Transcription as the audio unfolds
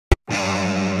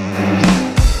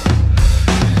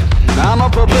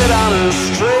alphabet on a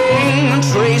string.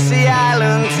 Tracy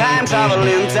Island, time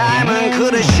traveling diamond.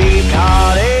 Could have shaped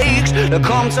heartaches to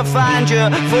come to find you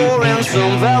for in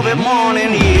some velvet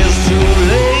morning. Years too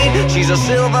late, she's a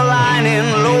silver lining,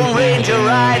 Lone Ranger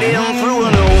riding